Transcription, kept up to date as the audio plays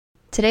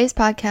Today's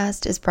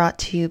podcast is brought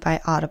to you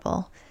by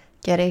Audible.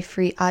 Get a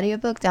free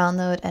audiobook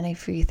download and a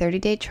free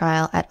 30-day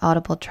trial at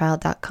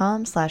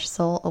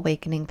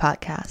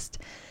audibletrial.com/soulawakeningpodcast.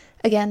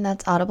 Again,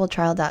 that's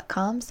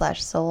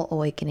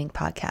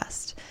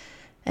audibletrial.com/soulawakeningpodcast.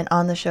 And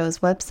on the show's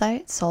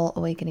website,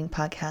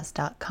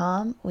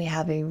 soulawakeningpodcast.com, we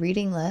have a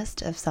reading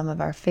list of some of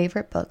our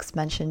favorite books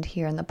mentioned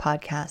here in the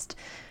podcast,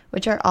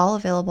 which are all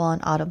available on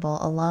Audible,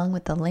 along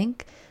with the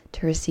link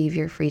to receive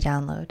your free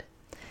download.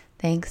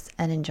 Thanks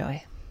and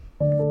enjoy.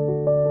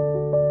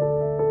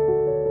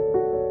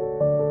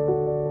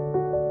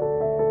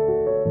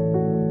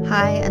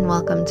 Hi, and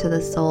welcome to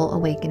the Soul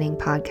Awakening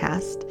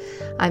Podcast.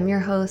 I'm your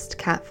host,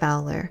 Kat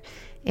Fowler,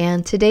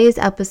 and today's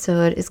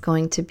episode is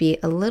going to be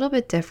a little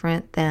bit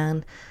different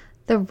than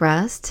the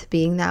rest,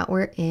 being that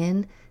we're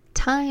in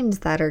times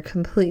that are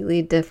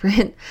completely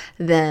different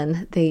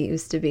than they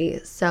used to be.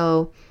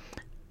 So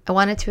I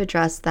wanted to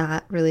address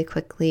that really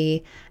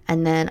quickly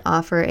and then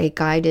offer a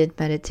guided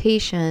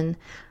meditation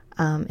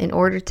in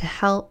order to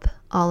help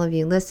all of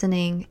you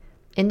listening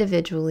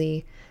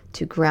individually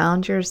to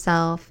ground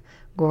yourself,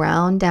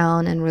 ground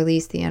down and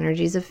release the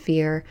energies of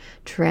fear,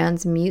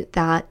 transmute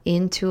that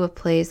into a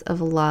place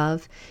of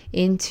love,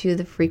 into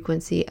the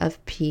frequency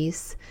of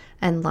peace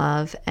and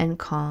love and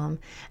calm,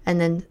 and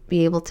then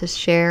be able to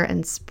share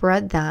and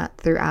spread that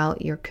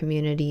throughout your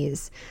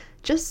communities,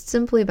 just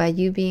simply by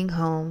you being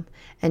home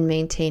and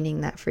maintaining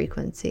that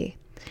frequency.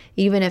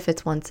 Even if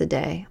it's once a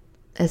day,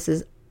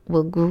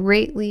 will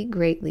greatly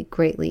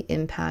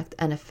impact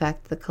and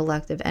affect the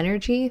collective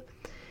energy.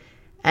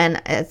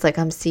 And it's like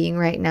I'm seeing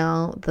right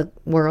now the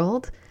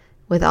world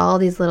with all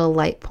these little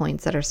light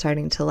points that are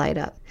starting to light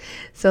up.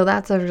 So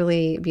that's a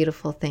really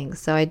beautiful thing.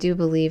 So I do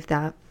believe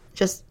that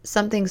just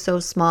something so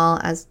small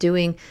as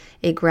doing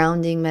a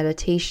grounding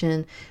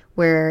meditation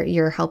where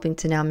you're helping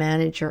to now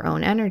manage your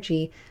own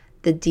energy,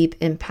 the deep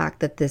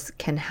impact that this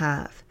can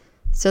have.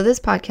 So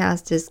this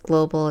podcast is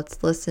global.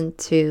 It's listened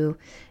to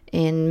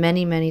in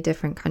many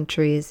different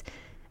countries.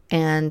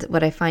 And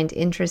what I find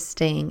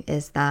interesting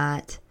is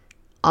that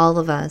all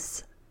of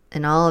us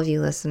and all of you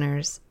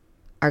listeners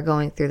are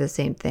going through the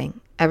same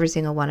thing. Every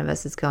single one of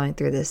us is going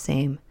through the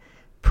same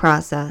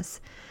process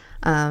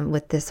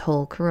with this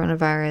whole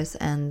coronavirus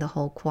and the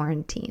whole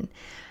quarantine.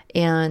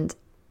 And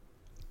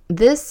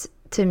this,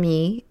 to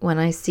me, when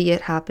I see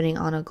it happening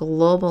on a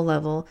global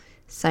level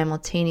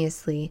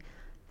simultaneously,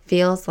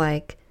 feels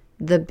like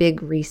the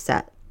big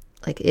reset.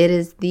 Like it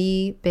is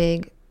the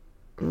big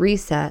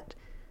reset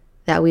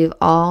that we've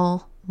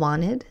all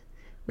wanted,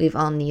 we've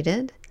all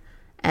needed,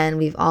 and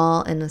we've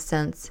all, in a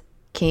sense,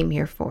 came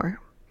here for.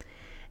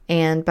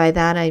 And by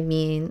that I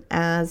mean,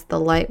 as the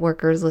light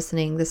workers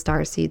listening, the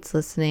starseeds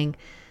listening,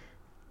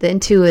 the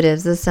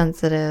intuitives, the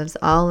sensitives,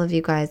 all of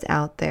you guys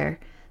out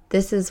there,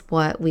 this is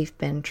what we've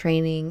been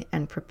training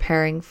and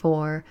preparing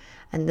for.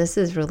 And this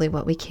is really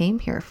what we came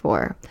here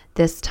for.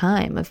 This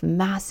time of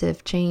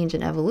massive change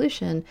and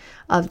evolution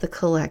of the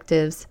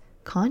collective's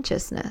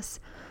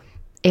consciousness.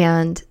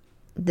 And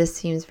this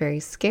seems very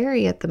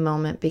scary at the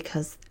moment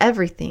because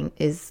everything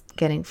is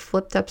getting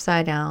flipped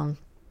upside down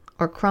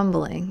or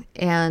crumbling.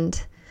 And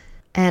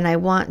I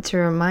want to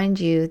remind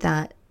you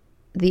that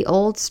the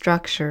old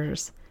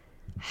structures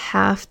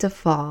have to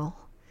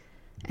fall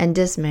and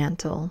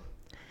dismantle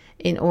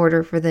in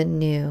order for the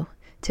new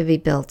to be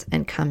built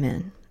and come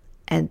in.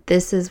 And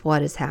this is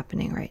what is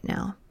happening right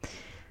now.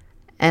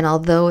 And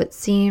although it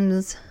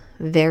seems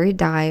very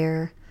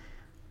dire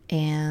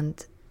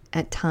and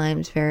at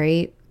times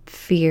very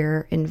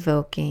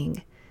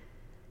fear-invoking,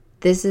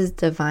 this is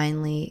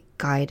divinely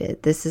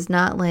guided. This is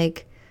not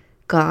like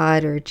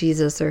God or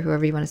Jesus or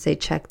whoever you want to say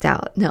checked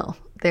out. No,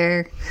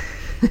 they're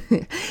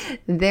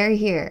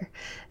here.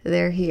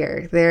 They're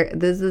here.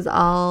 This is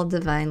all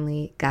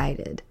divinely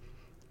guided.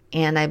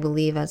 And I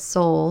believe as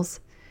souls,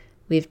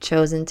 we've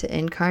chosen to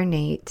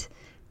incarnate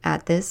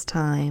at this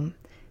time,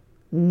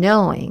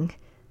 knowing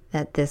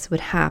that this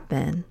would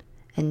happen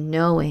and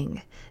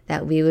knowing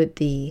that we would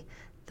be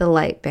the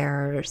light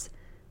bearers,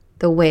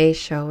 the way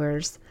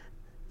showers,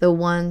 the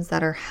ones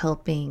that are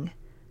helping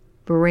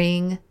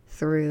bring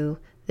through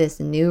this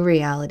new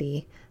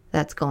reality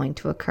that's going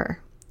to occur,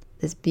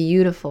 this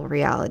beautiful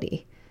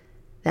reality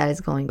that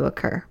is going to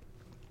occur.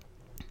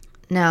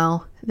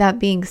 Now, that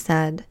being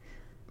said,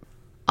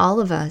 all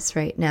of us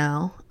right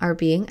now are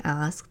being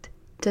asked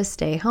to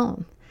stay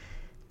home,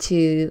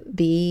 to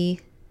be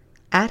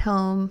at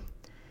home,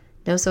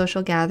 no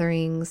social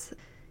gatherings,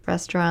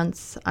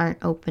 restaurants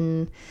aren't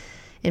open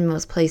in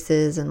most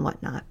places and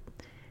whatnot.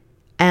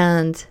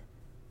 And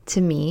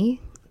to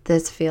me,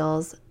 this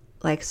feels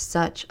like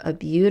such a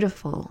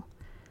beautiful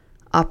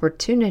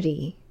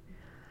opportunity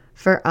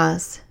for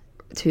us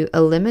to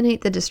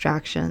eliminate the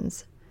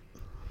distractions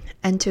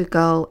and to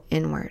go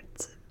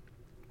inwards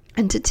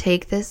and to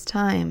take this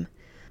time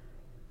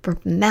for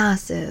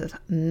massive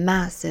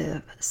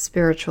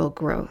spiritual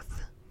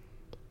growth.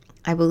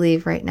 I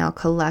believe right now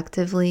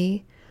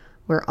collectively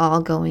we're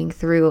all going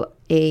through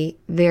a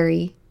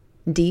very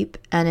deep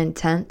and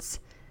intense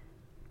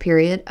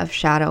period of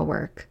shadow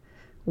work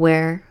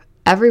where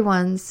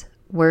everyone's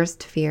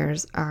worst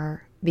fears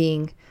are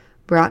being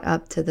brought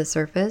up to the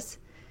surface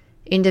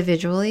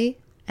individually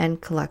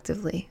and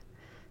collectively.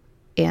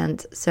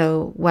 And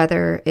so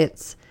whether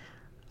it's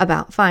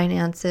about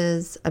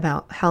finances,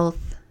 about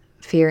health,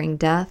 fearing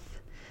death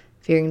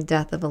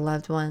of a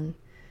loved one,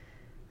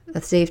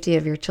 the safety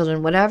of your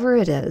children, whatever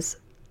it is,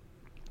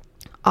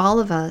 all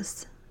of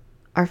us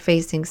are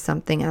facing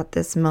something at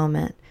this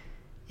moment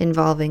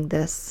involving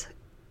this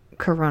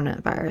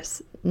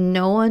coronavirus.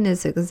 No one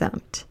is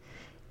exempt.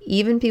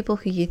 Even people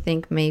who you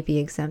think may be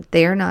exempt,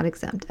 they are not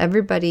exempt.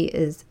 Everybody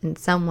is in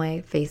some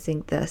way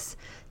facing this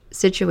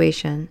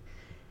situation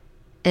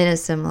in a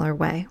similar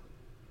way.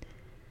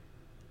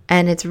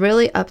 And it's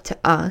really up to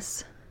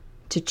us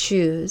to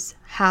choose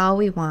how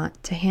we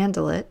want to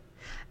handle it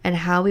and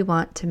how we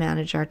want to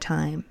manage our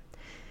time.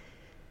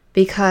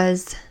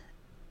 Because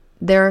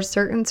there are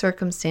certain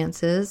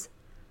circumstances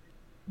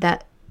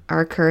that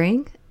are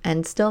occurring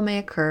and still may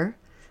occur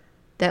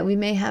that we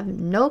may have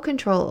no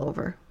control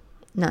over.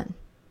 None.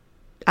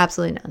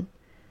 Absolutely none.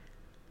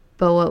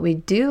 But what we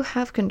do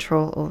have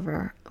control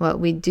over, what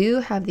we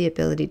do have the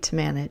ability to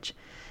manage,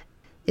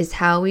 is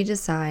how we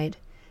decide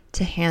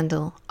to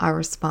handle our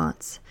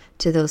response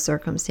to those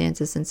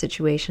circumstances and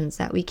situations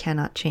that we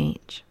cannot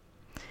change.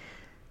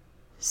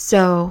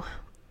 So,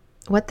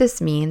 what this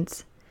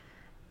means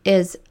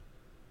is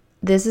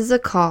this is a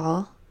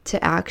call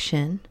to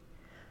action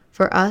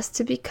for us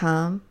to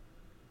become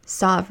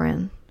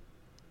sovereign,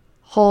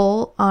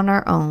 whole on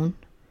our own,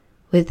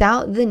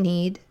 without the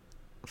need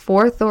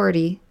for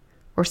authority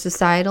or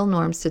societal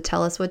norms to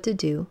tell us what to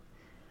do,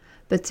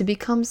 but to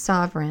become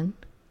sovereign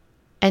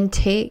and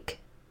take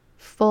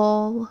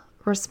full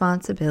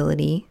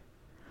responsibility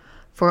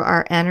for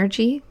our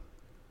energy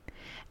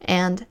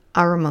and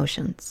our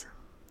emotions.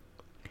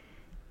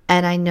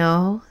 And I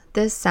know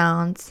this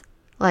sounds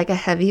like a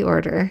heavy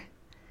order,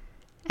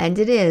 and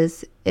it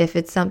is if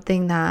it's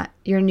something that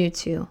you're new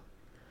to.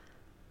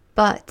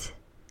 But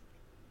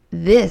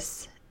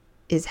this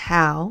is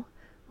how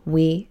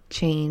we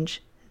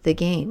change the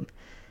game.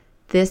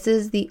 This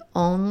is the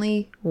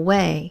only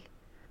way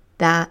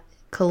that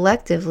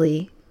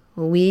collectively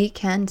we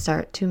can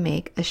start to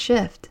make a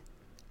shift,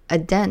 a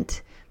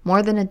dent,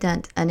 more than a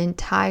dent, an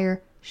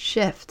entire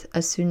shift, a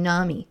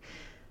tsunami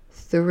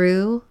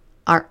through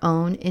our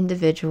own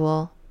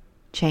individual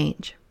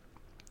change.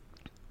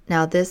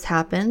 Now, this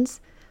happens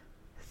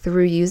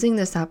through using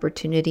this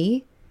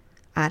opportunity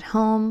at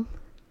home,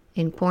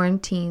 in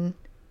quarantine,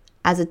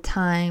 as a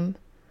time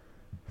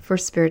for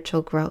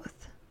spiritual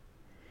growth.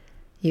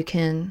 You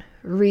can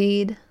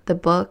read the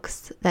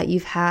books that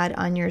you've had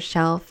on your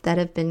shelf that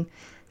have been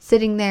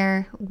sitting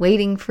there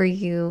waiting for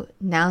you.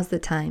 Now's the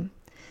time.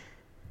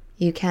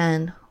 You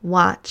can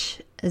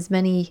watch as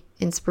many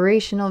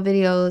inspirational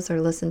videos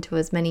or listen to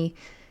as many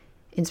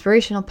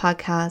inspirational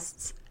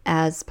podcasts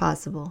as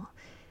possible.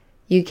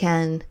 You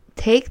can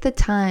take the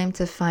time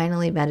to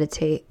finally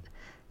meditate.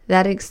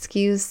 That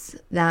excuse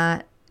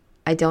that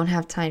I don't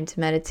have time to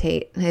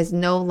meditate is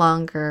no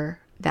longer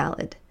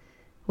valid.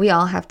 We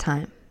all have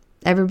time.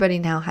 Everybody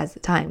now has the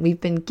time.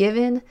 We've been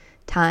given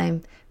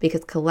time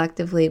because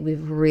collectively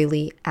we've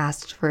really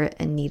asked for it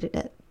and needed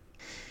it.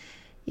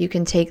 You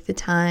can take the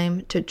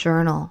time to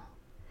journal.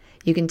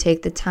 You can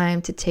take the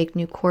time to take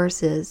new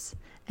courses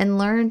and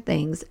learn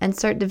things and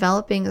start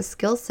developing a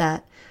skill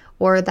set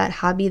or that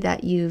hobby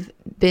that you've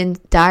been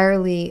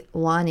direly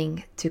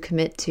wanting to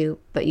commit to,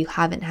 but you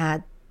haven't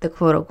had the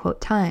quote unquote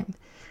time.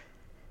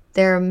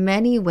 There are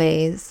many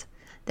ways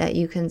that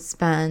you can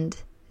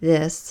spend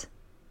this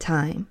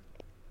time.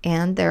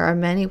 And there are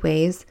many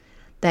ways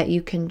that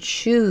you can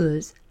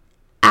choose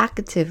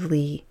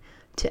actively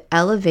to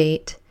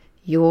elevate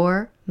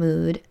your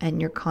mood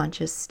and your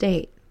conscious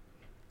state.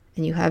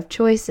 And you have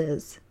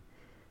choices.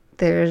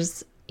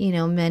 There's,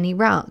 many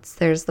routes.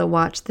 There's the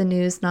watch the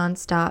news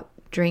nonstop,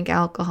 drink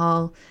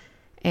alcohol,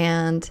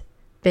 and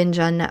binge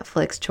on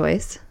Netflix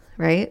choice,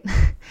 right?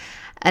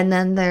 And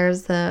then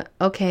there's the,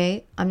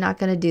 okay, I'm not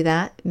going to do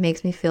that. It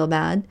makes me feel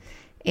bad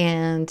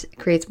and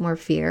creates more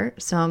fear.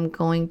 So I'm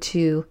going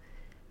to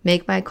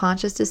make my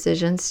conscious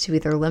decisions to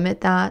either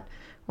limit that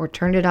or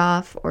turn it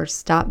off or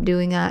stop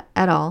doing that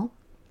at all,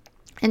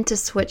 and to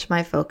switch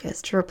my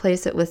focus, to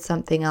replace it with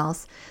something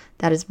else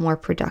that is more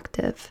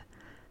productive.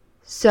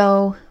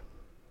 So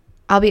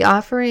I'll be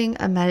offering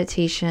a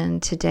meditation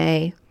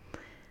today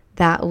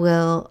that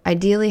will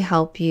ideally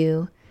help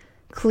you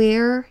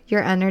clear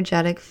your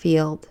energetic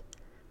field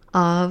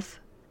of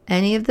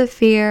any of the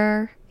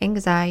fear,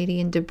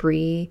 anxiety, and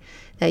debris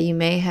that you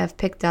may have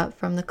picked up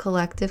from the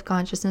collective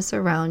consciousness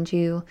around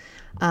you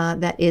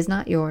that is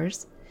not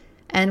yours,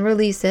 and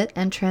release it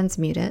and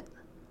transmute it.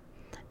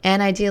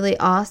 And ideally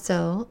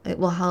also, it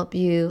will help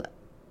you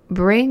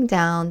bring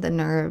down the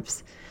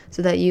nerves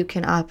so that you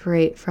can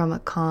operate from a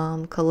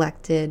calm,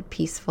 collected,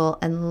 peaceful,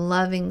 and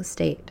loving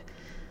state.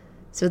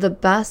 So the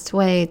best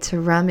way to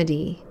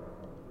remedy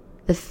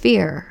the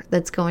fear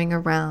that's going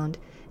around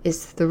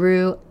is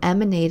through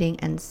emanating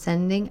and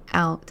sending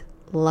out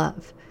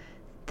love.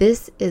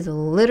 This is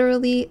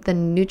literally the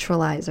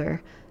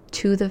neutralizer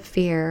to the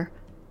fear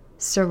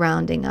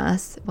surrounding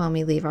us when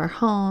we leave our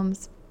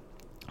homes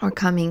or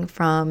coming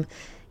from,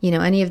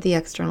 any of the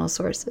external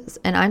sources.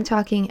 And I'm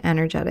talking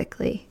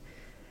energetically.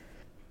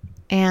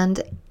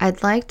 And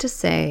I'd like to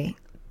say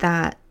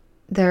that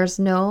there's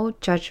no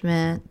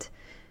judgment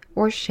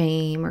or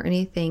shame or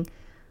anything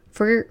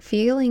for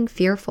feeling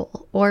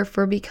fearful or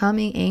for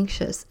becoming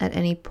anxious at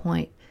any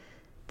point.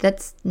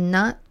 That's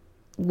not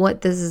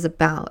what this is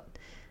about.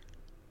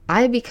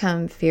 I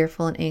become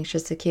fearful and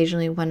anxious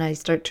occasionally when I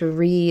start to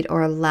read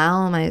or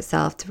allow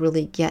myself to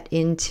really get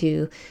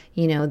into,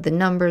 the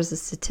numbers, the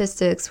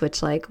statistics,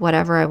 which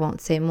whatever, I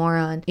won't say more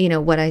on,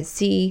 what I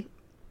see.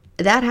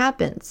 That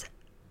happens.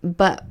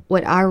 But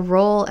what our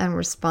role and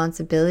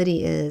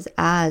responsibility is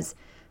as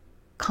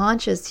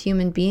conscious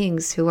human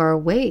beings who are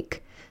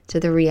awake to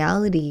the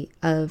reality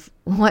of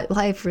what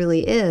life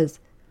really is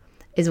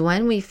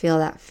when we feel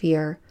that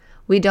fear,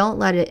 we don't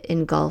let it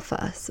engulf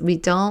us. We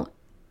don't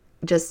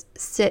just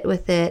sit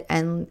with it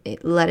and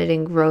let it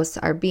engross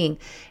our being.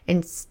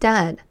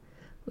 Instead,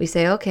 we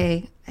say,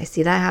 okay, I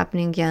see that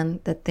happening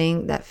again.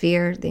 That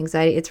fear, the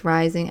anxiety, it's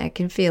rising. I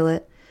can feel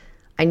it.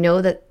 I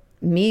know that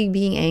me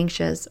being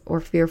anxious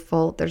or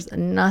fearful, there's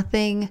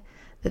nothing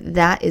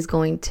that is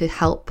going to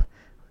help.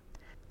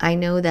 I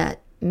know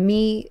that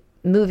me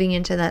moving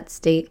into that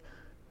state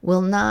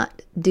will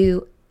not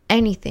do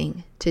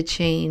anything to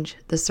change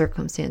the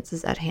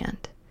circumstances at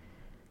hand.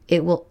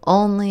 It will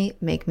only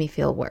make me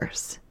feel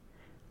worse.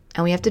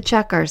 And we have to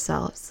check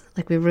ourselves,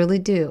 we really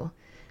do.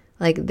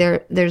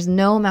 There's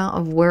no amount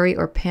of worry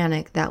or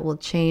panic that will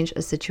change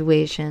a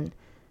situation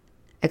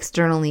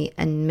externally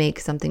and make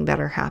something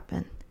better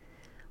happen.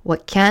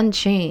 What can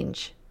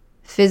change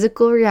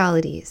physical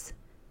realities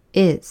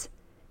is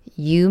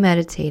you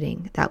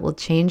meditating. That will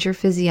change your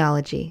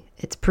physiology.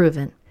 It's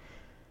proven.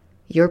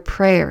 Your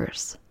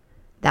prayers,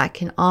 that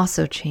can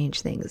also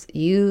change things.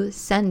 You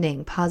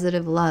sending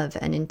positive love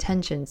and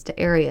intentions to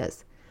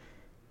areas.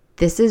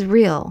 This is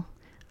real.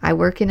 I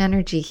work in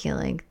energy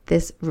healing.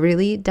 This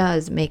really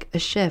does make a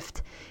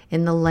shift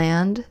in the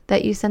land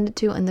that you send it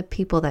to and the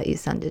people that you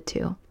send it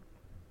to.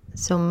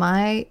 So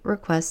my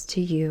request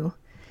to you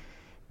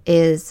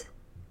is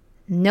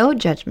no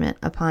judgment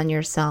upon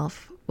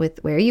yourself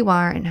with where you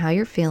are and how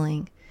you're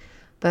feeling,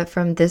 but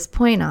from this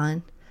point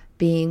on,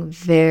 being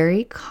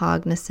very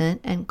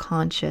cognizant and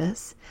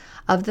conscious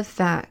of the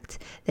fact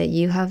that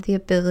you have the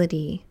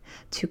ability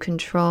to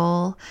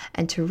control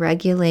and to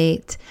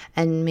regulate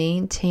and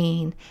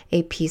maintain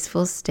a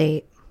peaceful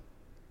state.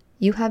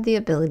 You have the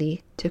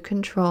ability to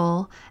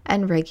control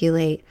and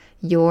regulate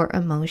your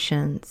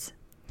emotions.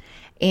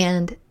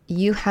 And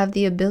you have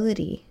the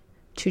ability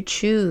to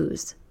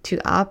choose to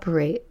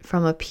operate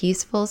from a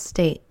peaceful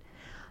state,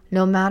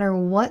 no matter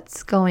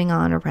what's going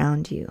on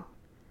around you.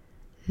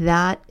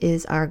 That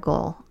is our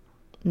goal.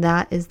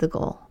 That is the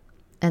goal.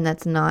 And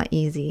that's not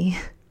easy.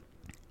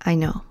 I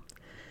know.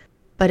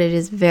 But it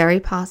is very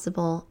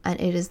possible, and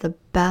it is the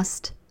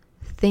best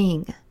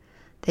thing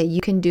that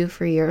you can do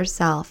for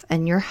yourself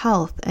and your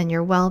health and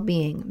your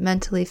well-being,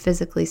 mentally,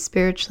 physically,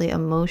 spiritually,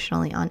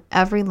 emotionally, on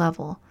every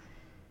level.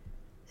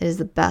 It is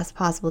the best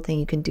possible thing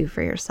you can do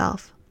for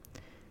yourself,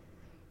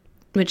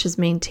 which is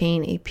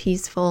maintain a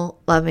peaceful,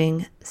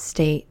 loving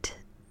state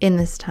in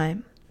this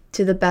time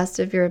to the best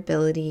of your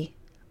ability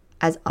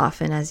as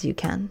often as you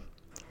can.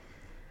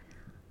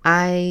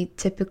 I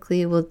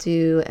typically will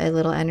do a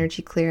little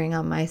energy clearing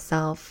on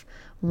myself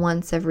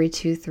once every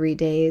 2-3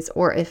 days,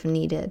 or if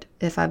needed,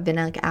 if I've been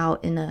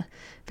out in a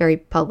very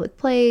public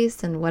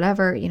place and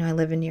whatever. I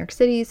live in New York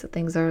City, so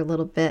things are a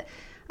little bit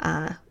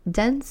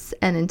dense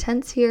and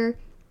intense here.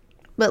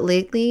 But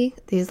lately,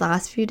 these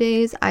last few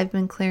days, I've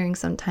been clearing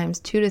sometimes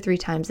 2 to 3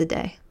 times a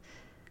day.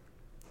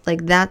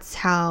 That's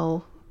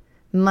how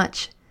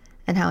much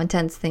and how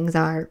intense things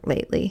are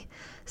lately.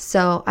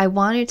 So I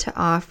wanted to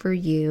offer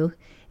you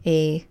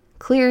a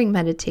clearing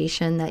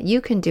meditation that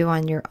you can do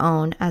on your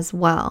own as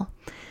well.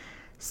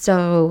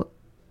 So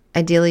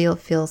ideally, you'll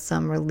feel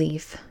some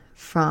relief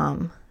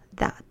from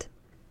that.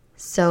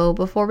 So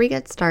before we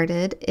get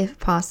started, if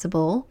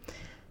possible,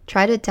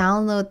 try to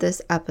download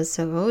this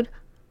episode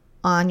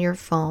on your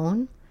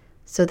phone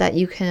so that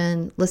you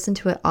can listen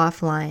to it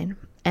offline.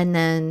 And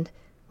then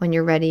when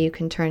you're ready, you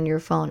can turn your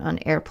phone on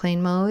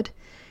airplane mode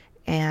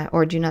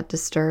or do not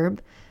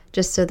disturb,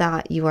 just so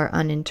that you are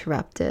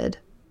uninterrupted.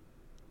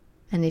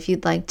 And if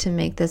you'd like to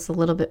make this a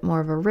little bit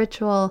more of a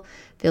ritual,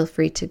 feel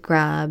free to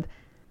grab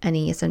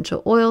any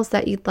essential oils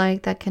that you'd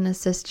like that can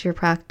assist your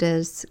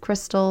practice,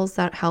 crystals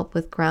that help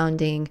with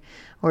grounding,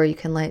 or you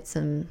can light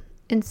some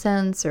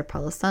incense or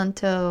Palo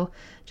Santo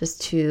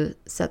just to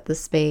set the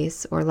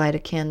space, or light a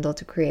candle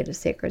to create a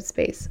sacred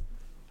space.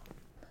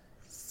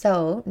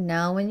 So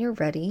now when you're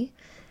ready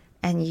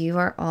and you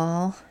are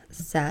all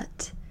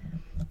set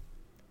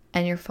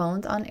and your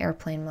phone's on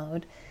airplane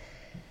mode,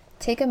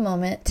 take a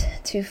moment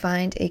to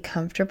find a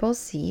comfortable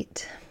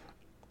seat.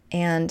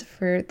 And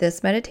for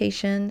this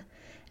meditation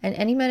and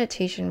any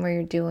meditation where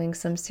you're doing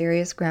some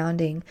serious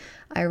grounding,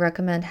 I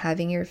recommend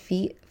having your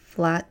feet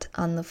flat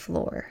on the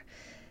floor.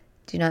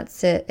 Do not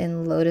sit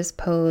in lotus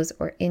pose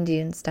or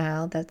Indian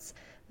style. That's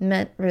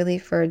meant really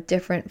for a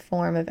different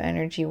form of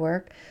energy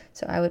work.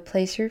 So I would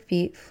place your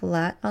feet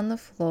flat on the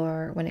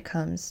floor when it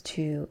comes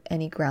to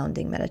any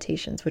grounding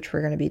meditations, which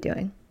we're going to be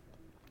doing.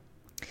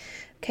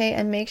 Okay,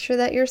 and make sure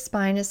that your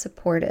spine is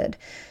supported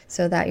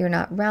so that you're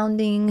not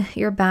rounding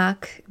your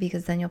back,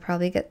 because then you'll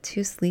probably get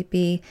too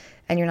sleepy,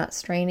 and you're not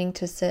straining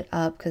to sit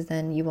up because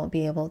then you won't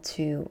be able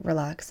to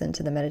relax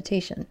into the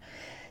meditation.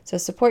 So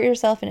support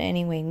yourself in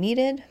any way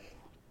needed.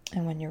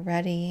 And when you're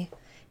ready,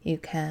 you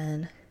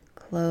can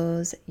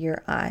close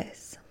your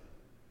eyes.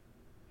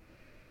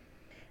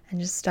 And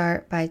just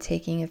start by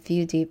taking a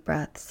few deep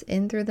breaths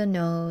in through the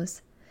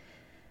nose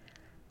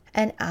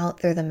and out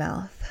through the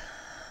mouth.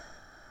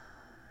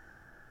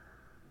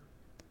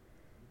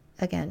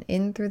 Again,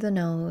 in through the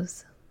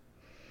nose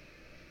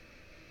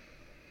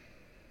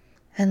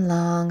and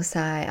long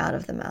sigh out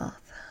of the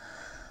mouth.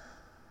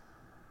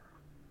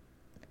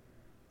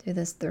 Do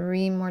this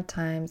 3 more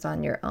times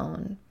on your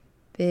own.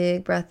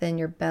 Big breath in,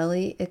 your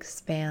belly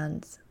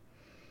expands.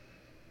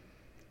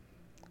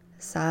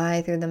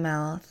 Sigh through the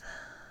mouth,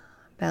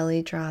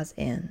 belly draws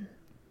in.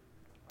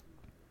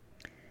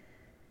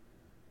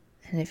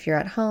 And if you're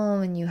at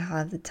home and you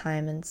have the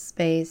time and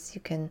space,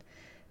 you can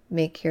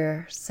make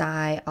your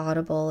sigh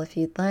audible if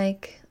you'd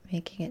like,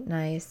 making it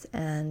nice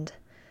and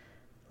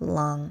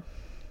long,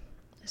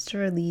 just to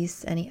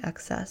release any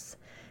excess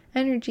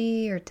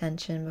energy or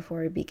tension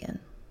before we begin.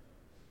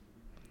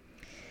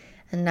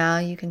 And now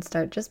you can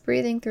start just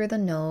breathing through the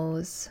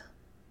nose.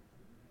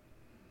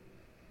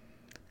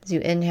 As you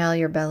inhale,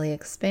 your belly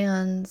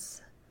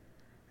expands.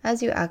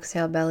 As you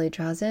exhale, belly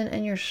draws in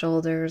and your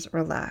shoulders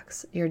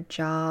relax. Your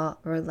jaw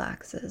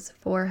relaxes.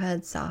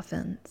 Forehead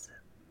softens.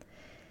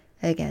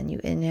 Again, you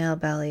inhale,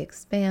 belly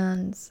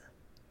expands.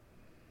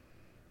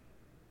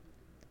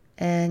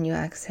 And you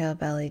exhale,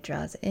 belly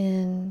draws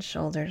in,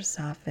 shoulders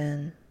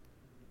soften.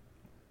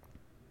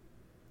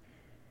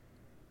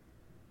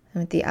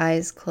 And with the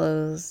eyes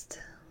closed,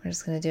 we're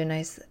just going to do a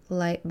nice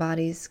light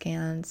body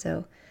scan.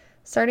 So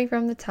starting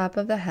from the top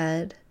of the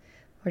head,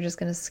 we're just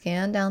going to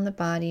scan down the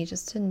body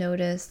just to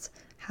notice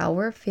how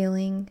we're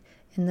feeling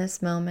in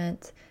this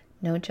moment.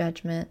 No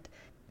judgment,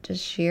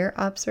 just sheer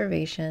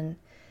observation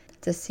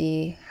to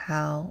see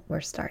how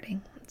we're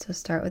starting. So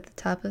start with the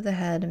top of the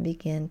head and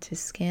begin to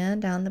scan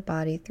down the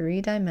body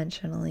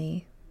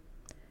 3-dimensionally.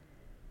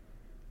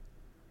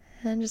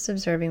 And just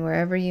observing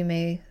wherever you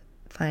may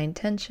find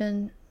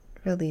tension,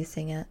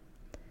 releasing it.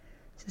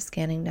 So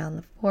scanning down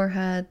the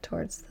forehead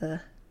towards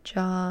the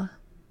jaw.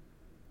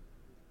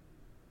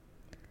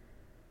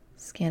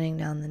 Scanning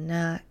down the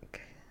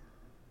neck,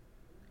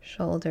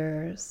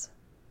 shoulders,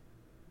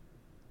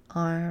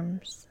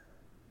 arms.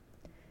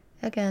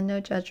 Again, no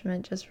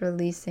judgment, just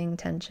releasing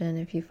tension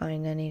if you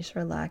find any, just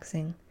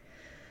relaxing.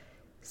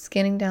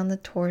 Scanning down the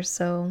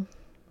torso.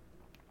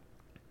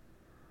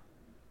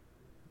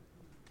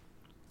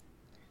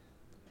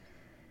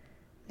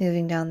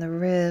 Moving down the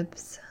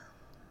ribs,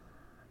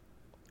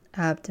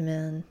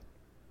 abdomen,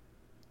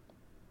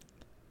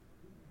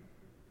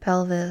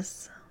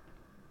 pelvis,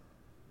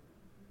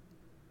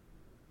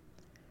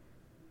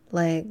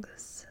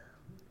 legs,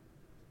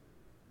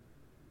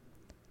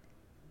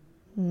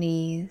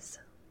 knees,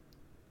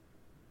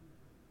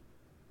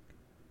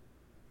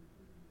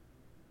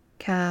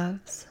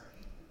 calves,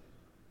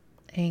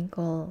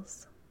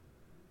 ankles,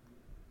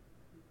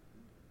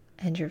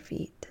 and your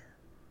feet.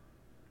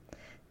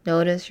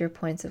 Notice your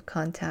points of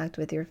contact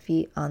with your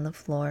feet on the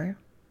floor.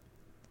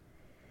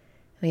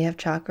 We have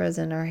chakras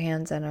in our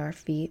hands and our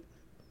feet.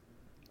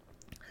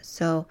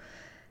 So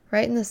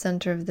right in the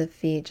center of the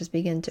feet, just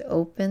begin to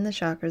open the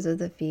chakras of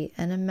the feet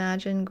and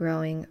imagine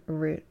growing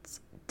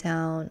roots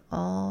down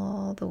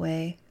all the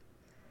way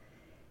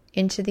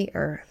into the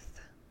earth.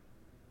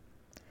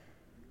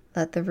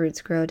 Let the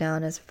roots grow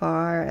down as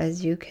far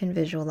as you can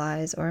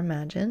visualize or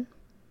imagine,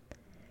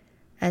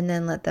 and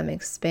then let them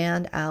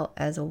expand out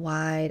as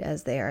wide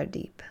as they are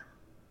deep.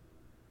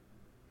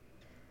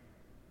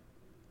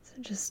 So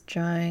just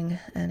drawing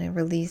and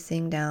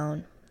releasing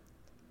down.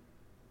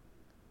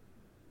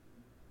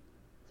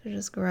 So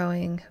just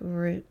growing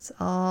roots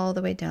all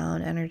the way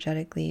down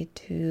energetically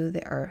to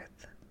the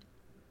earth.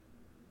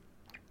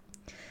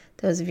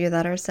 Those of you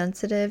that are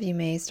sensitive, you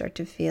may start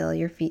to feel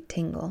your feet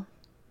tingle.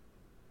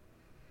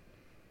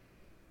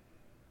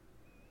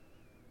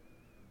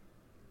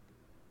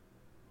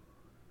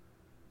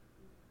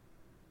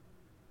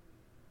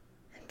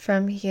 And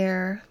from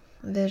here,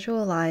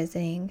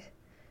 visualizing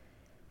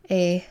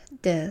a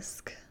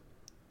disc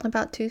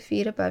about 2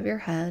 feet above your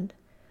head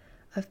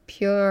of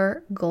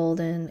pure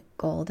golden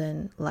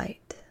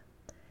light.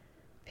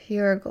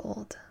 Pure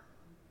gold.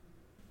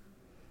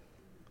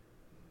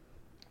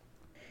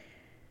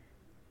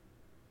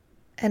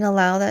 And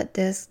allow that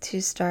disc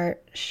to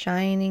start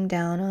shining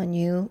down on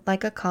you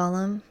like a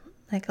column,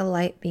 like a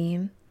light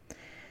beam,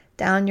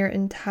 down your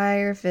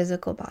entire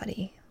physical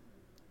body.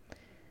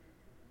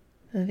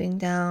 Moving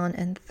down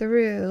and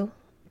through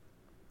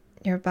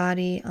your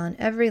body on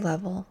every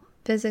level,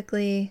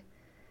 physically,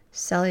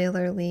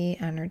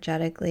 cellularly,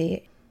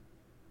 energetically.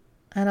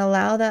 And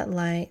allow that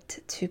light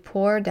to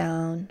pour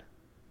down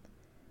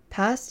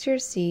past your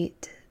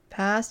seat,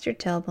 past your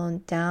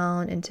tailbone,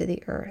 down into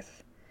the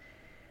earth,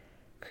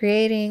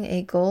 creating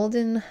a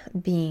golden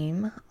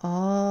beam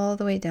all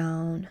the way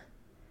down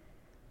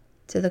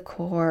to the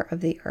core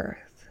of the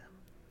earth.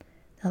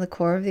 Now, the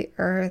core of the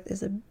earth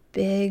is a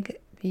big,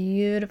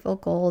 beautiful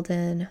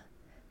golden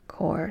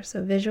core.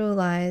 So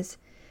visualize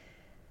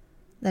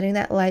letting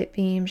that light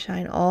beam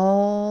shine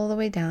all the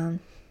way down,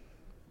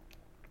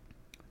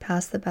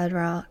 past the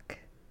bedrock,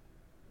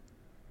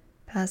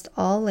 past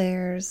all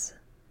layers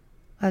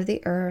of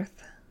the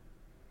earth,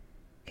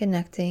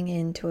 connecting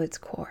into its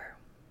core.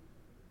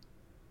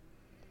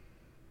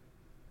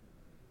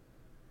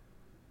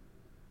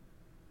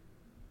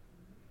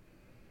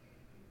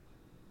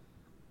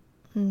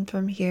 And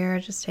from here,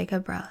 just take a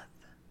breath.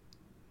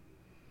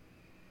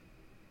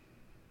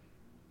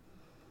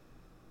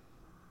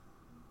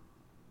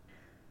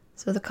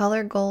 So the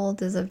color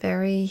gold is a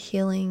very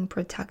healing,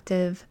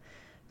 protective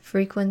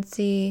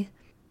frequency,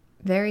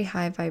 very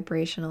high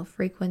vibrational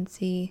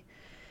frequency.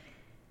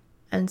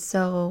 And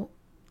so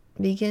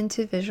begin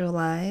to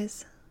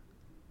visualize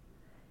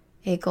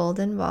a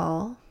golden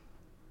ball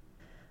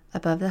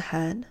above the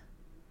head,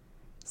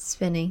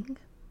 spinning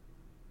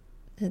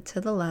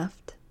to the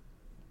left.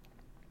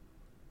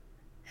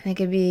 And it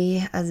could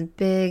be as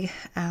big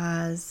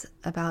as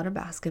about a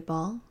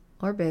basketball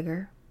or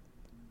bigger,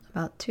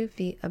 about 2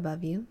 feet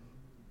above you.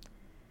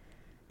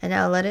 And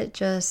now let it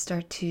just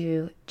start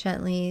to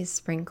gently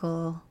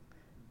sprinkle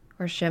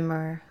or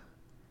shimmer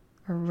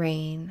or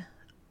rain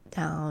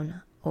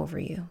down over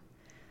you.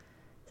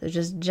 So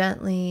just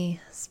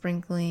gently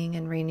sprinkling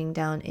and raining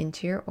down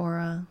into your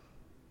aura.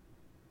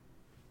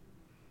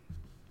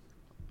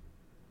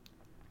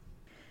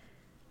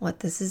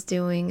 What this is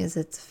doing is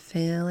it's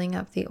filling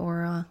up the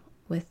aura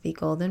with the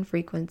golden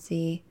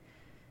frequency.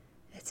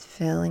 It's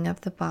filling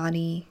up the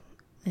body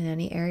in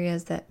any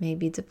areas that may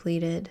be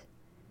depleted.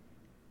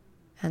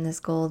 And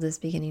this gold is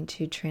beginning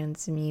to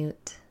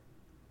transmute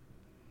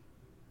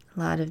a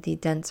lot of the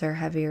denser,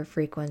 heavier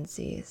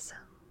frequencies.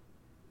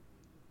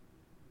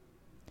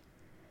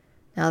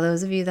 Now,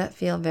 those of you that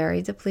feel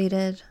very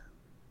depleted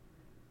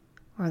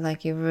or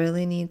like you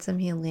really need some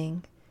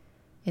healing,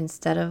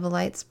 instead of a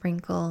light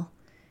sprinkle,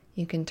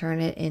 you can turn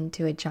it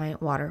into a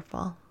giant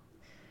waterfall.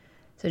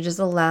 So just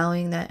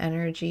allowing that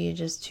energy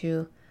just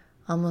to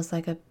almost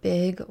like a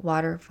big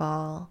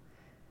waterfall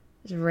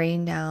just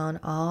rain down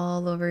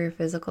all over your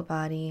physical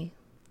body,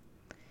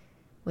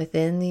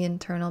 within the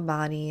internal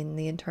body and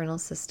the internal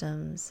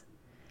systems.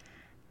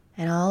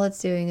 And all it's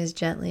doing is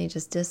gently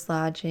just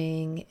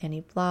dislodging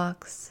any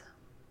blocks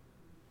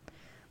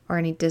or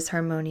any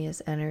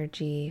disharmonious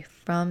energy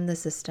from the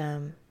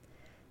system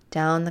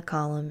down the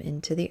column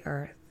into the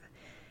earth.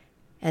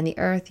 And the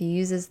earth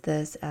uses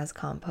this as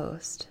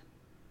compost.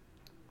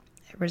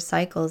 It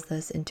recycles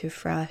this into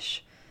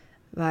fresh,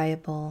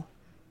 viable,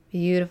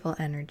 beautiful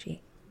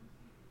energy.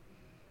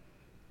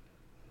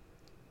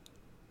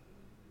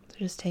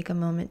 Just take a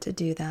moment to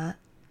do that.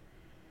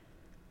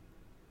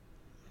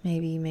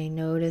 Maybe you may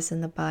notice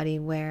in the body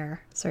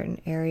where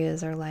certain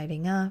areas are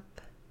lighting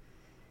up,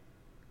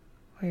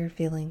 where you're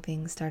feeling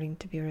things starting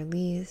to be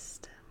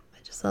released,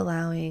 but just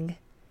allowing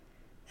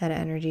that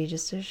energy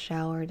just to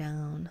shower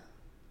down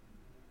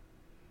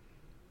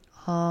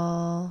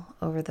all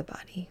over the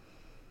body.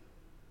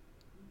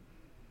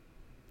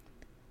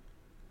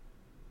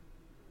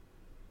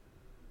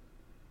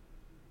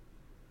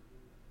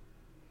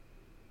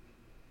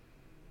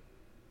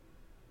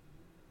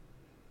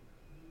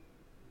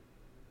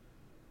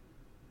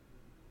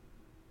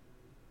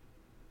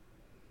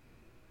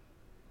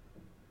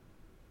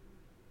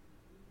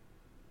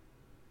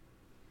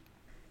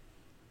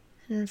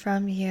 And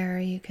from here,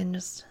 you can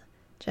just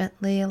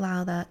gently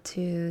allow that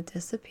to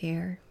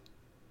disappear.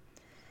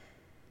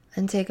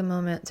 And take a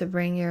moment to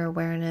bring your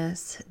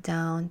awareness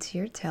down to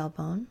your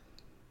tailbone,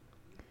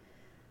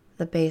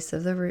 the base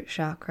of the root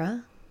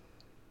chakra.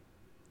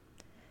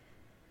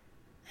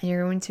 And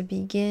you're going to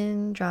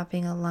begin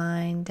dropping a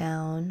line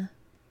down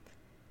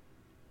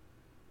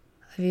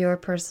of your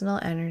personal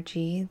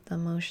energy, the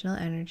emotional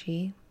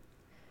energy,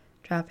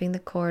 dropping the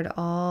cord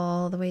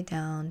all the way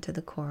down to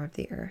the core of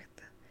the earth.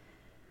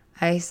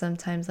 I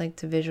sometimes like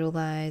to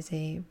visualize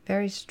a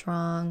very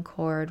strong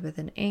cord with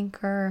an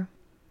anchor,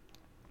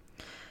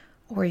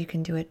 or you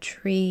can do a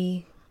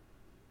tree,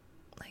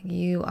 like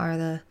you are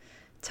the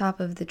top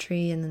of the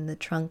tree and then the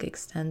trunk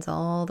extends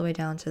all the way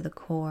down to the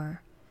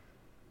core,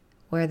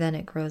 where then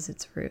it grows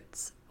its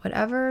roots.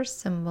 Whatever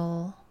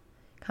symbol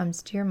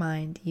comes to your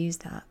mind, use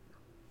that.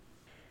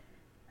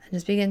 And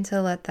just begin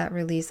to let that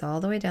release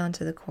all the way down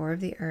to the core of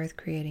the earth,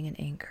 creating an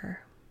anchor.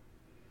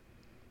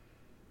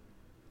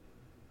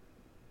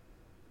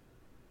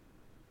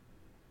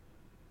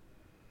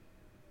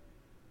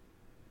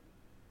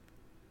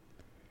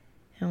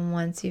 And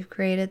once you've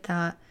created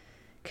that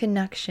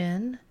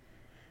connection,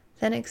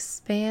 then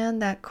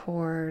expand that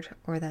cord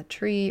or that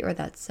tree or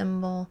that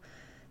symbol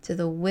to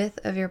the width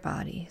of your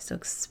body. So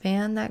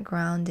expand that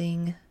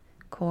grounding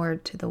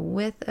cord to the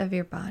width of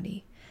your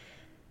body.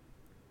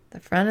 the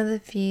front of the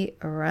feet,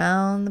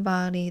 around the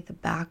body, the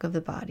back of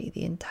the body,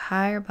 the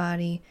entire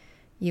body.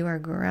 You are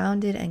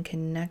grounded and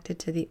connected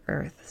to the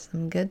earth.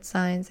 Some good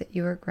signs that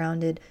you are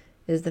grounded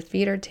is the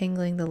feet are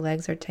tingling, the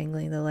legs are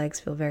tingling, the legs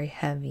feel very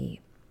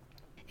heavy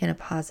in a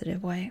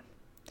positive way.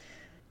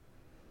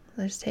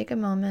 Let's take a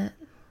moment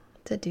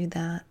to do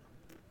that.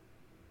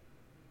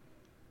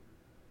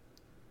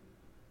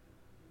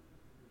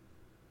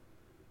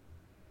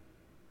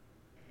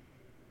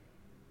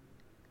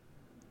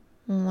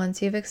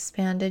 Once you've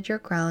expanded your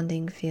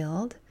grounding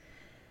field,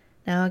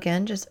 now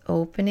again, just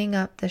opening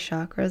up the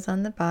chakras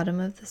on the bottom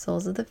of the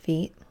soles of the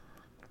feet,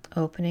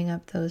 opening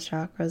up those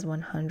chakras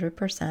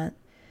 100%.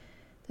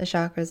 The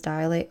chakras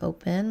dilate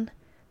open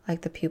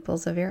like the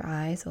pupils of your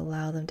eyes, so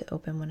allow them to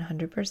open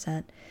 100%.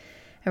 And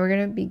we're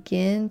going to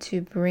begin to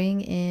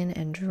bring in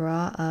and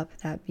draw up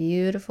that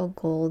beautiful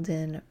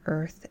golden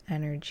earth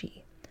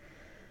energy.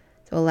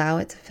 So allow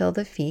it to fill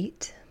the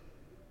feet.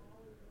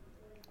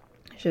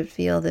 You should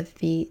feel the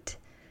feet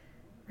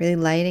really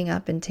lighting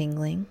up and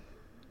tingling.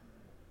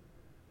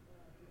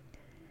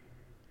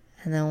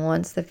 And then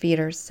once the feet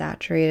are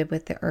saturated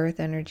with the earth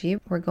energy,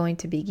 we're going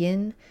to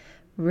begin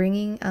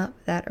bringing up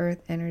that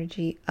earth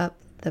energy up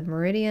the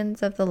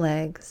meridians of the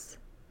legs,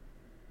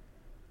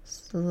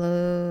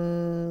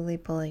 slowly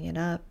pulling it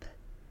up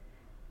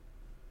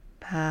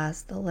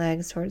past the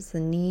legs towards the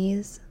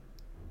knees.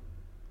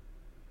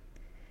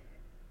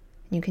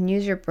 You can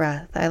use your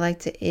breath. I like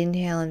to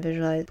inhale and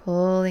visualize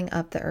pulling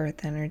up the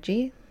earth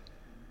energy.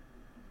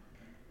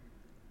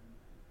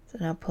 So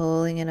now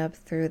pulling it up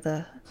through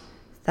the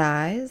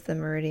thighs, the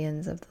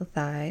meridians of the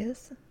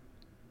thighs.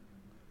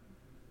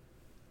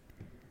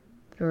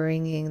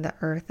 Bringing the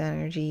earth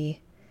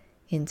energy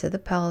into the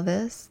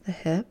pelvis, the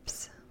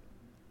hips.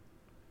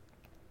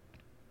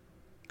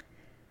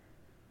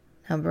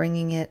 Now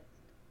bringing it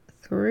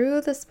through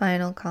the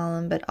spinal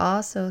column, but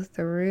also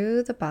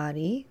through the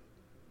body,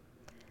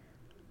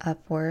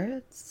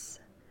 upwards,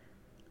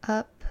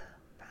 up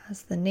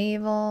past the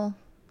navel,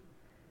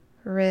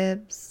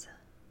 ribs,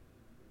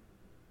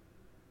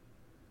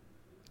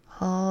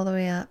 all the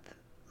way up.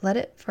 Let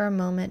it for a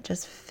moment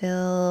just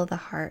fill the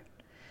heart.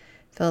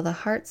 Fill the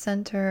heart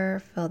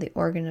center, fill the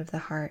organ of the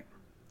heart.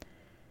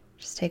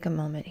 Just take a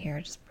moment here,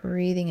 just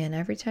breathing in.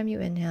 Every time you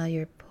inhale,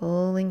 you're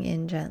pulling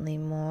in gently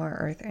more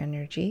earth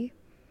energy.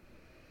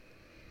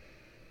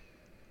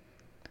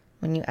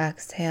 When you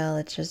exhale,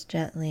 it's just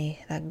gently,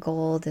 that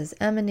gold is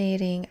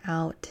emanating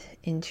out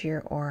into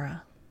your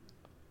aura.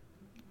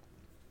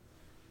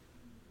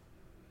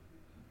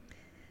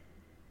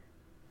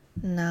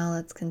 Now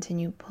let's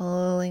continue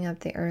pulling up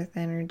the earth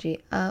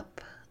energy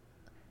up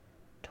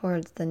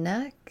towards the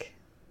neck.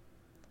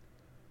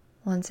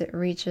 Once it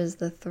reaches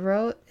the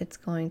throat, it's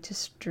going to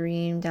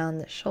stream down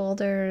the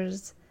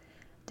shoulders,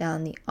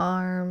 down the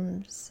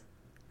arms.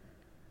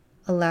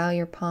 Allow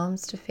your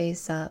palms to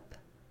face up.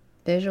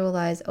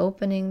 Visualize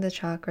opening the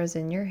chakras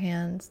in your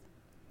hands.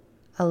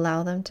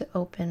 Allow them to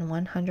open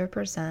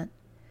 100%. And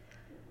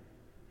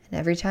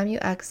every time you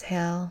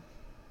exhale,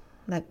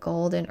 that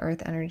golden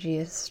earth energy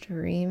is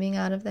streaming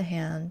out of the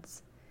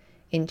hands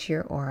into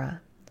your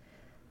aura.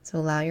 So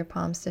allow your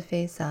palms to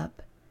face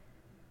up.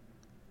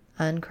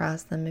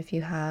 Uncross them if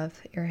you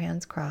have your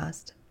hands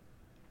crossed.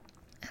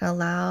 And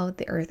allow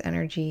the earth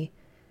energy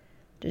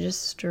to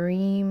just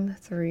stream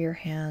through your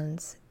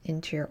hands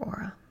into your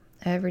aura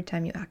every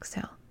time you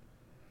exhale.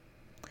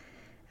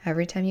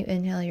 Every time you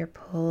inhale, you're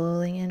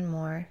pulling in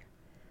more.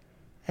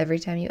 Every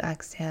time you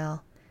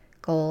exhale,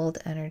 gold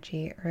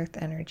energy, earth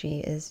energy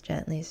is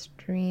gently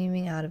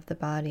streaming out of the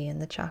body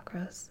and the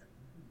chakras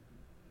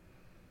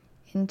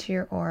into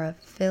your aura,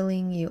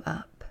 filling you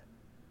up.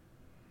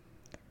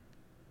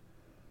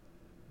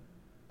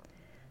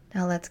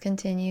 Now let's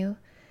continue.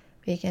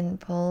 Begin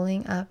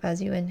pulling up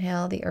as you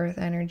inhale the earth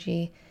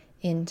energy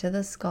into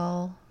the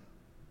skull,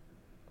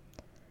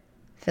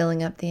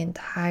 filling up the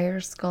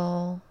entire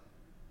skull,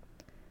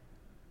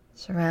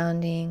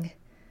 surrounding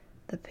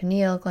the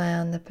pineal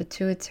gland, the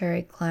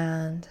pituitary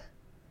gland,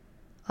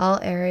 all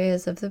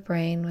areas of the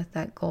brain with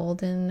that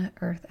golden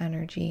earth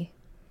energy.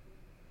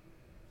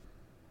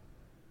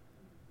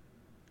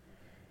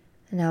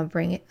 And now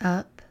bring it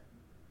up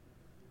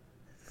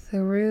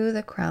through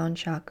the crown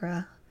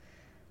chakra,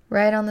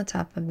 right on the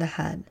top of the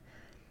head.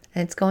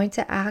 And it's going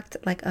to act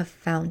like a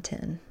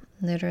fountain,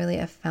 literally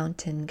a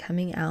fountain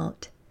coming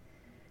out.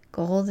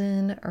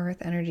 Golden earth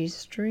energy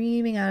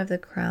streaming out of the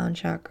crown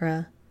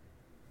chakra,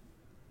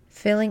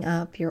 filling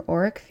up your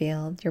auric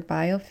field, your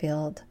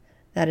biofield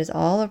that is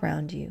all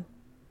around you.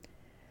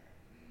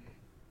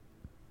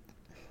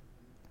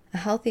 A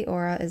healthy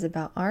aura is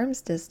about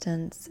arm's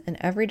distance in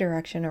every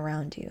direction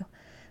around you,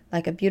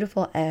 like a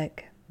beautiful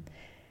egg.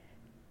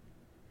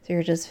 So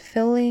you're just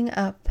filling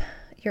up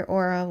your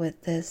aura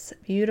with this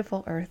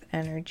beautiful earth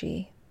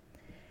energy.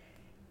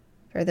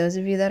 For those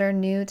of you that are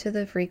new to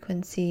the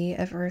frequency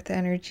of earth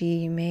energy,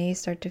 you may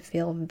start to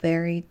feel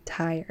very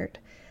tired.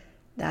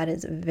 That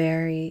is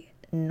very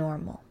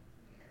normal.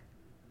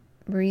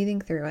 Breathing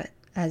through it.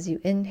 As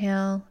you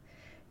inhale,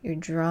 You're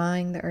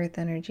drawing the earth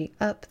energy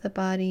up the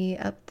body,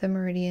 up the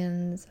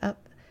meridians,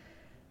 up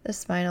the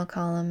spinal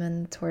column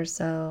and the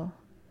torso.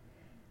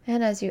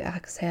 And as you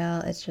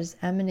exhale, it's just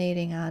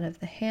emanating out of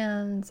the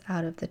hands,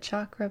 out of the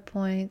chakra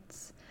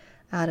points,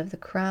 out of the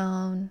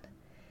crown,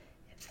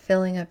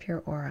 filling up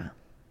your aura.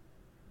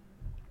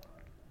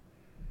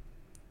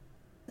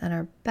 And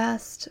our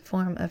best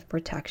form of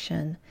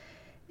protection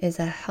is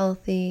a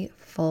healthy,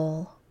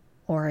 full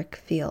auric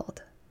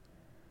field.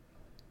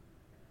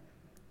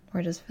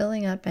 We're just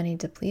filling up any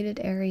depleted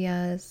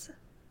areas,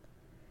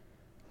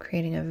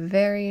 creating a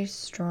very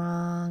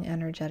strong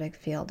energetic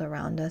field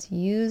around us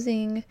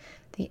using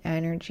the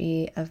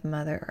energy of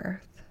Mother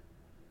Earth.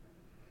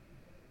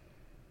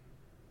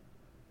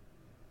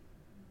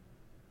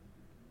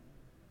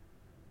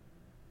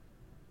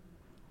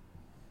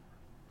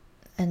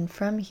 And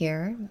from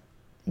here,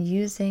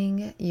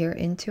 using your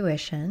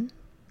intuition,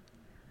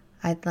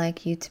 I'd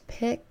like you to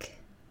pick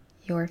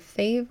your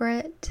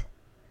favorite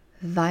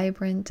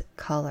vibrant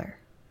color,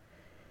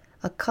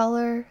 a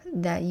color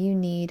that you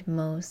need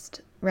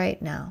most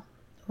right now.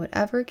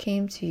 Whatever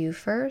came to you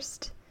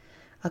first,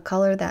 a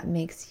color that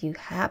makes you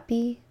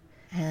happy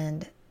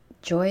and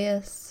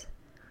joyous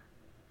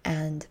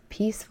and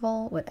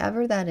peaceful,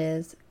 whatever that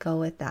is, go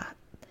with that.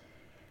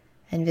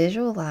 And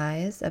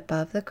visualize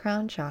above the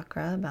crown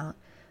chakra, about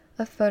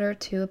a foot or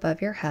two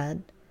above your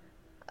head,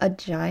 a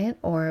giant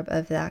orb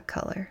of that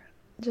color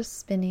just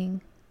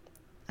spinning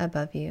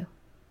above you.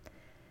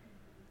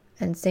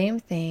 And same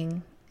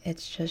thing,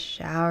 it's just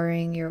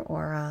showering your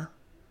aura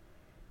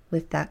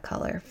with that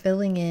color,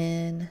 filling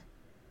in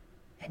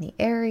any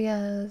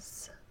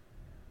areas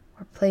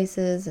or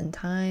places in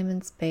time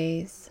and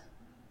space,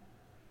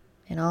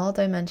 in all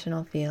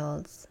dimensional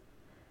fields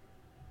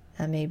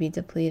that may be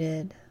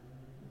depleted.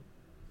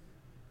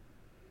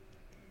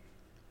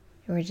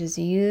 You're just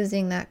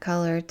using that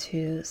color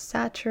to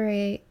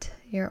saturate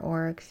your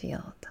auric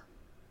field.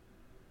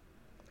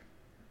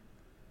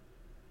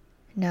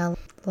 Now,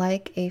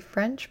 like a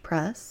French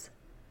press,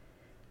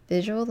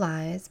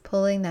 visualize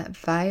pulling that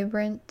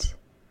vibrant,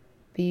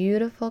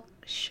 beautiful,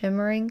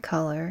 shimmering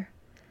color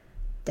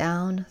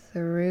down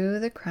through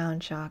the crown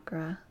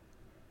chakra,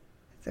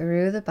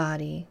 through the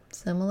body,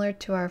 similar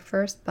to our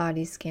first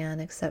body scan,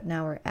 except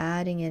now we're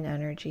adding in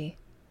energy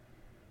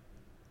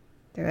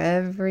through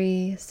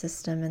every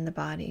system in the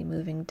body,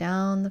 moving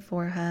down the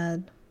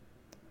forehead,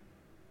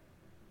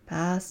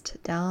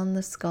 past down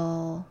the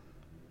skull,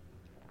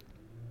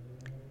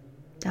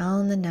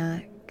 down the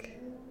neck,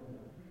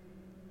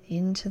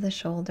 into the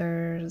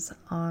shoulders,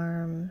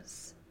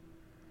 arms,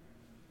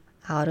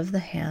 out of the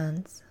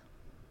hands.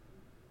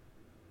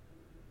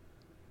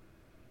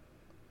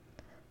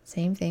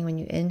 Same thing, when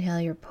you inhale,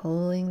 you're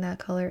pulling that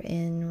color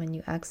in. When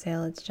you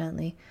exhale, it's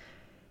gently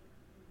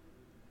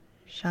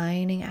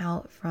shining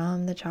out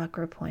from the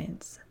chakra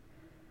points,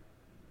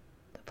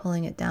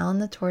 pulling it down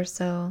the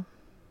torso,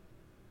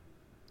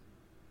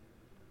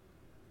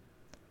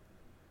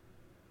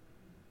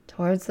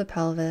 towards the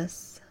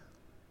pelvis,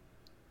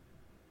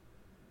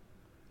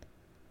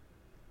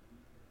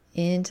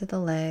 into the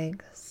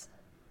legs,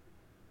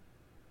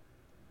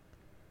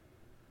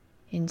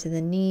 into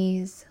the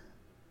knees,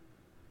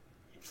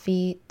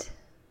 feet,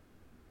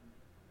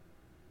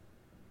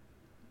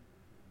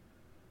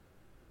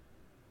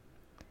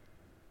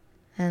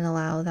 and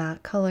allow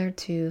that color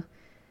to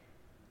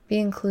be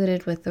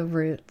included with the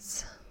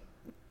roots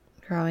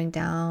growing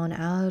down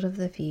out of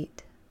the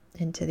feet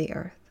into the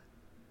earth.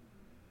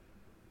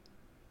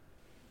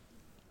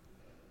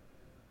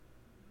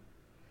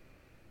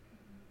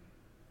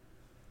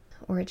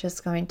 We're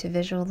just going to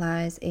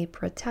visualize a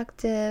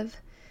protective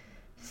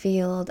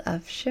field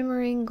of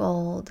shimmering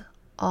gold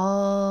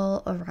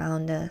all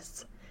around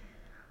us,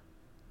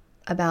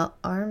 about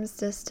arm's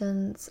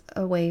distance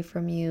away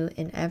from you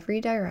in every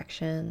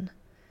direction,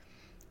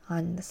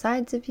 on the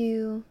sides of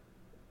you,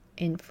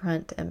 in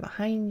front and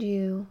behind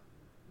you,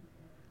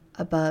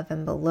 above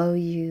and below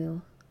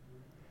you,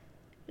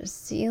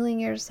 just sealing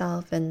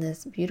yourself in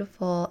this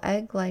beautiful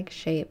egg-like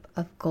shape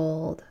of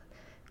gold,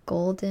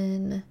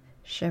 golden,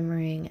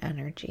 shimmering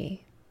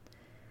energy.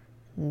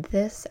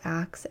 This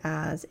acts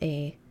as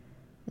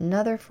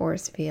another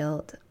force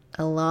field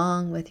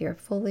along with your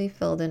fully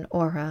filled in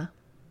aura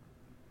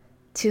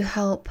to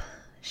help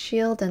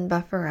shield and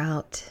buffer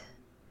out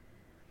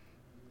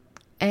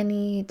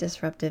any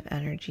disruptive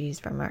energies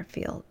from our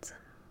fields.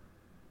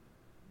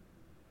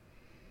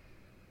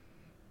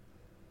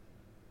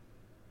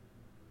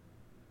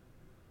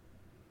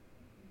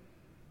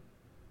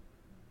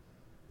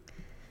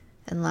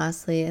 And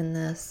lastly, in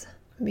this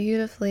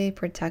beautifully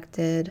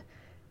protected,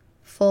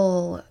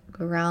 full,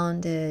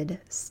 grounded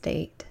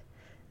state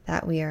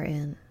that we are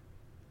in,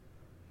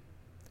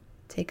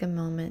 take a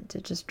moment to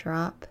just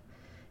drop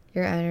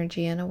your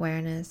energy and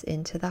awareness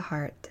into the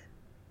heart.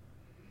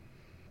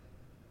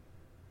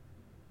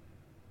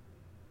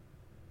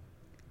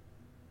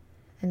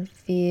 And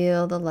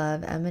feel the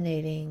love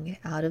emanating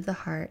out of the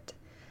heart,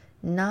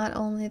 not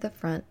only the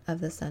front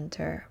of the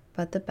center,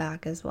 but the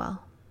back as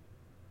well.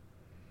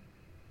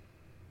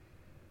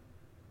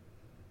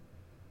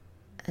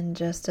 And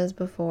just as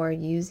before,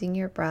 using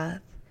your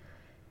breath,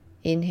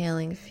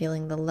 inhaling,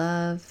 feeling the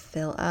love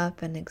fill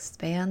up and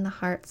expand the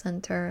heart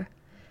center.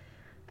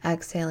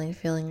 Exhaling,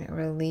 feeling it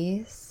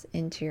release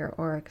into your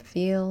auric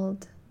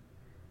field.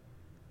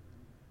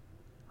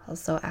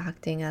 Also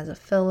acting as a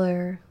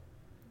filler,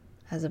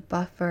 as a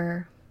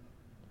buffer,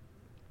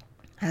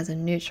 as a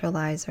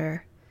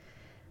neutralizer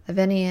of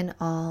any and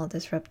all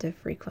disruptive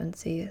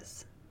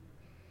frequencies.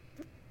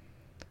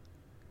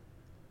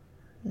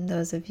 And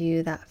those of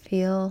you that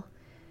feel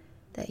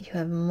that you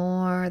have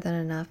more than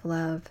enough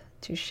love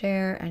to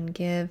share and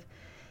give,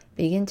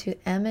 begin to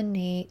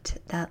emanate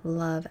that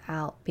love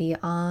out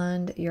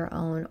beyond your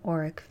own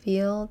auric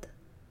field,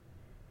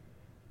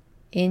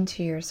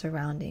 into your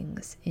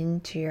surroundings,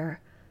 into your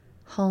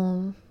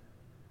home,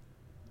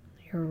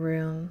 your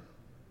room,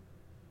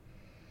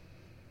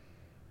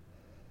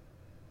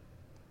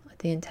 with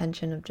the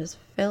intention of just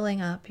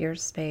filling up your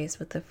space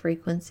with the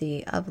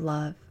frequency of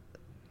love.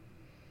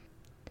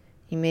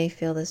 You may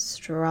feel this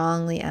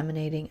strongly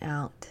emanating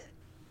out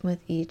with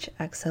each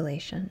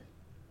exhalation.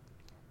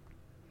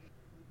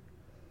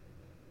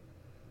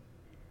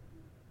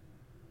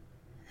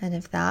 And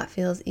if that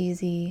feels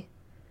easy,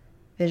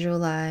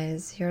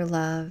 visualize your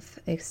love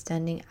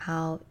extending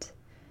out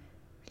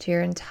to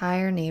your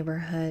entire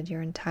neighborhood,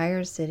 your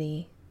entire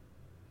city,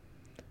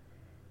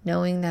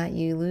 knowing that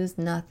you lose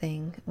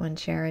nothing when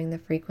sharing the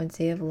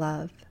frequency of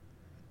love.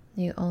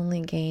 You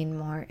only gain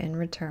more in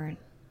return.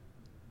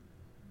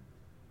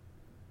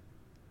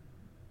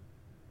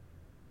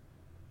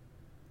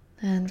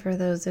 And for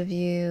those of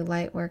you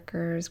light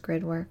workers,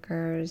 grid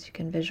workers, you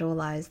can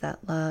visualize that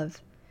love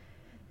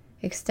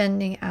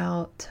extending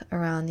out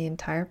around the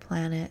entire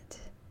planet,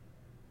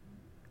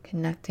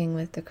 connecting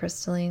with the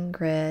crystalline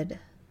grid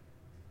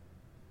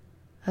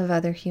of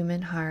other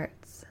human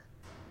hearts,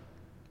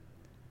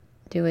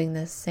 doing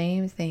the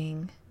same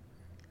thing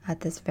at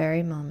this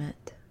very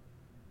moment.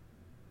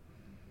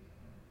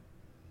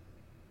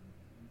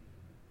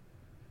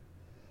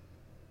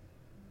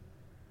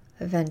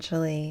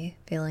 Eventually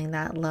feeling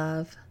that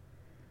love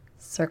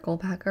circle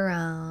back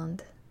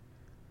around,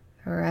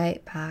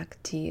 right back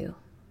to you.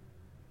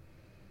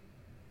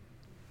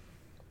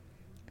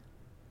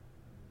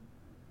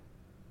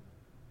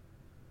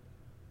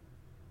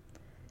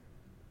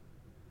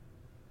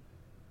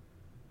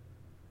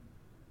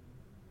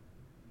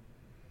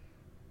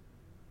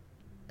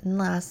 And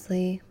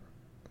lastly,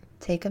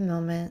 take a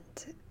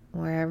moment,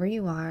 wherever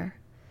you are,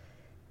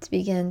 to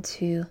begin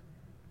to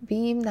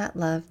beam that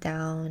love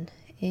down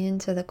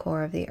into the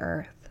core of the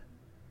earth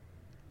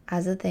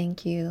as a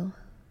thank you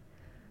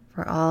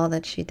for all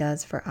that she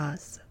does for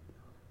us.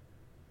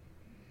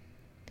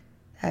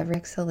 Every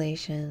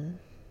exhalation,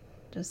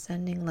 just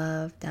sending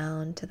love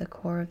down to the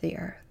core of the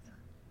earth,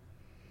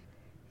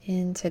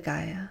 into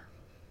Gaia.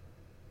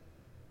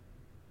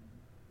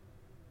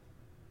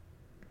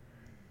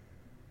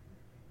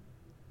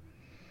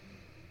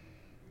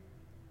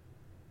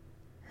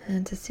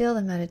 And to seal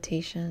the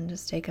meditation,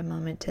 just take a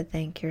moment to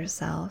thank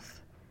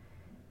yourself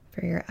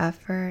for your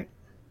effort,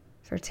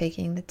 for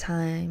taking the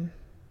time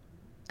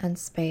and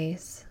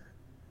space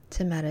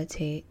to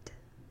meditate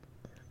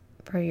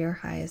for your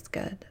highest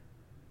good.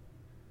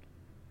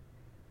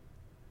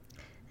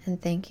 And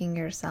thanking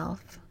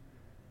yourself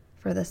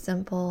for the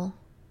simple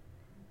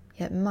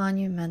yet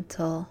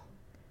monumental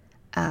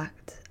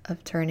act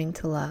of turning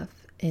to love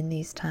in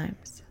these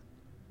times.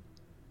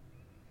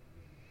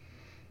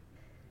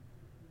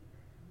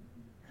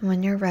 And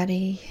when you're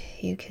ready,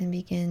 you can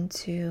begin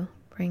to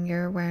bring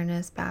your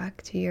awareness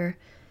back to your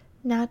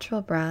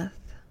natural breath,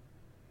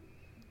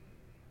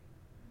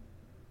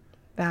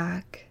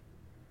 back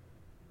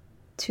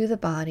to the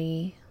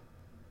body,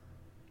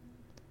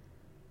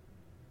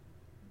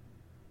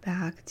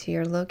 back to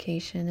your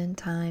location in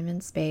time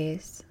and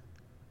space,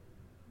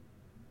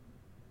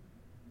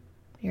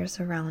 your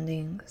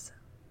surroundings.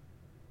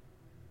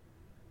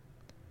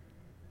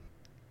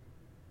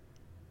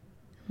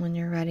 When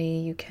you're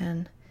ready, you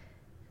can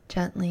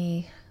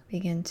gently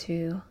begin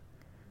to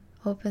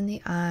open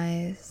the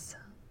eyes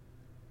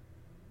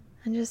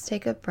and just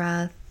take a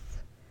breath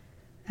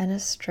and a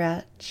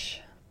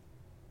stretch.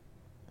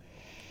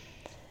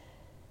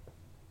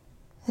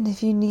 And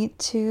if you need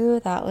to,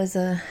 that was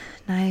a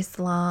nice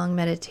long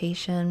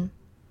meditation.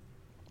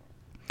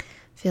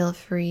 Feel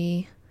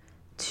free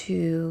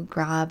to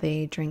grab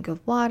a drink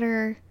of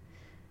water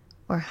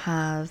or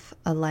have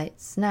a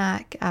light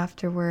snack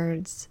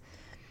afterwards.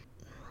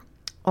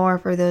 Or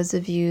for those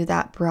of you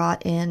that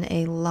brought in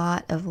a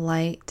lot of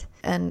light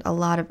and a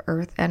lot of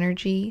earth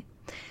energy,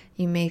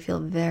 you may feel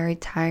very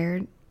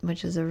tired,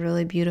 which is a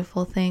really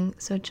beautiful thing.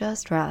 So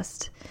just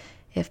rest.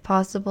 If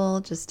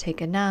possible, just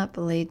take a nap,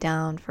 lay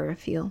down for a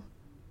few.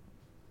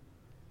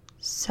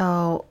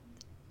 So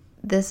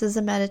this is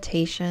a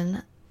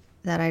meditation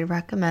that I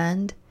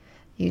recommend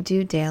you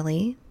do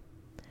daily.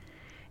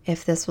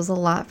 If this was a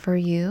lot for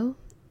you,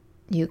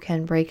 you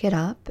can break it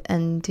up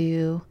and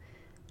do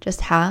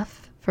just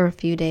half for a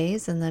few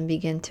days and then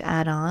begin to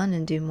add on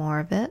and do more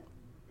of it.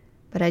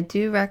 But I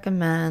do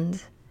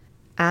recommend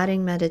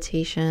adding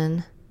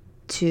meditation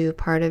to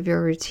part of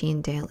your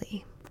routine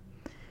daily.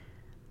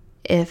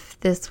 If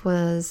this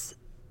was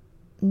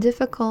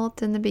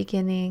difficult in the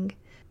beginning,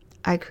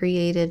 I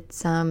created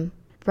some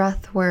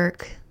breath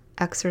work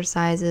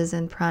exercises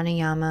and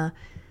pranayama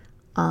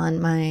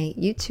on my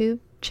YouTube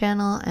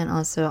channel and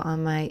also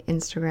on my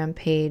Instagram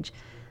page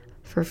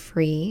for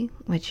free,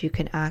 which you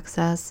can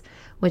access,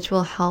 which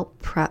will help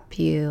prep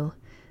you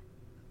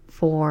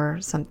for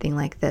something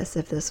like this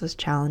if this was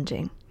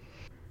challenging.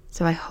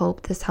 So I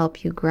hope this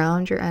helped you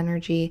ground your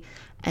energy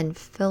and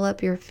fill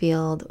up your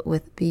field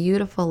with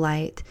beautiful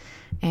light.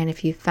 And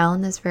if you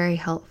found this very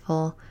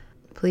helpful,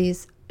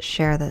 please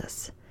share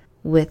this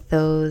with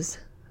those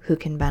who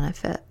can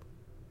benefit.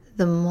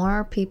 The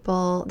more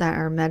people that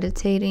are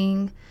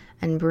meditating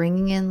and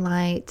bringing in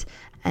light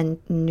and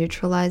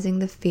neutralizing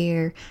the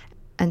fear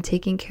and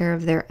taking care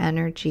of their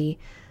energy,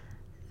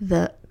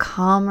 the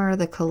calmer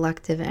the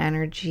collective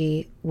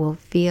energy will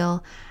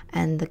feel,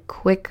 and the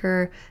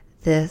quicker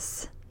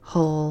this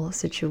whole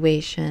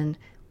situation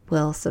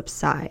will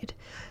subside.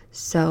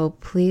 So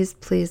please,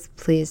 please,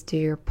 please do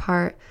your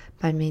part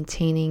by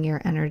maintaining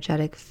your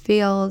energetic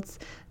fields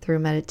through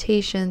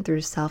meditation,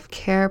 through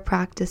self-care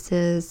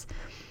practices,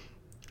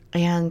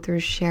 and through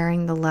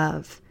sharing the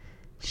love,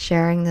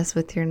 sharing this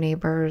with your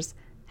neighbors,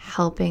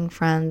 helping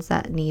friends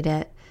that need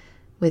it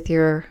with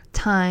your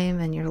time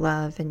and your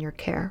love and your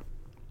care.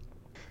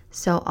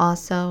 So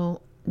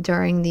also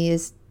during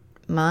these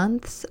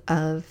months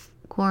of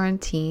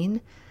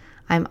quarantine,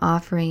 I'm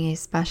offering a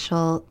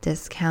special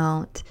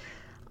discount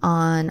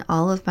on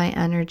all of my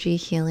energy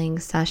healing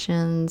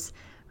sessions,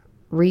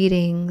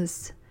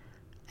 readings,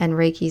 and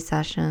Reiki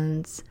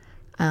sessions.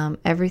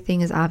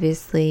 Everything is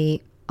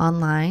obviously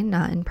online,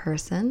 not in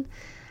person.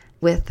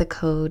 With the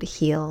code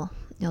HEAL,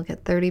 you'll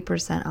get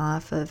 30%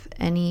 off of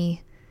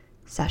any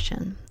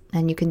session.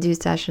 And you can do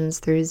sessions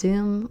through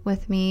Zoom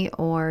with me,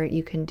 or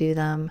you can do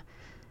them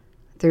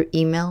through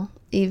email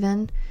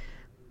even,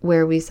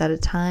 where we set a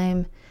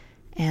time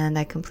and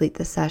I complete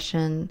the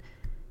session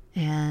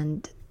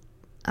and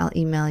I'll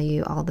email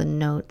you all the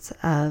notes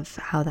of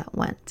how that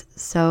went.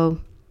 So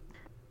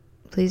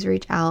please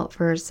reach out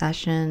for a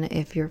session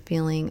if you're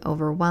feeling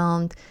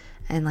overwhelmed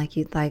and like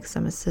you'd like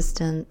some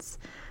assistance.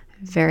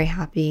 I'm very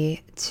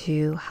happy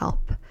to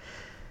help.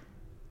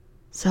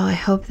 So I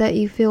hope that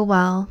you feel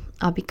well.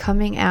 I'll be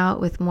coming out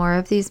with more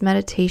of these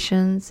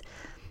meditations,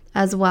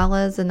 as well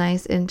as a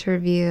nice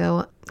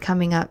interview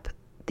coming up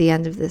at the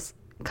end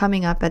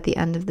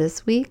of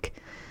this week.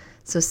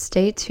 So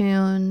stay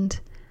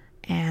tuned,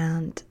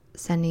 and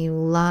sending you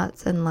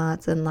lots and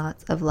lots and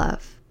lots of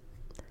love.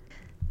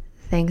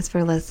 Thanks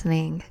for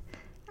listening.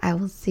 I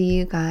will see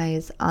you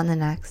guys on the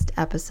next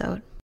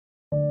episode.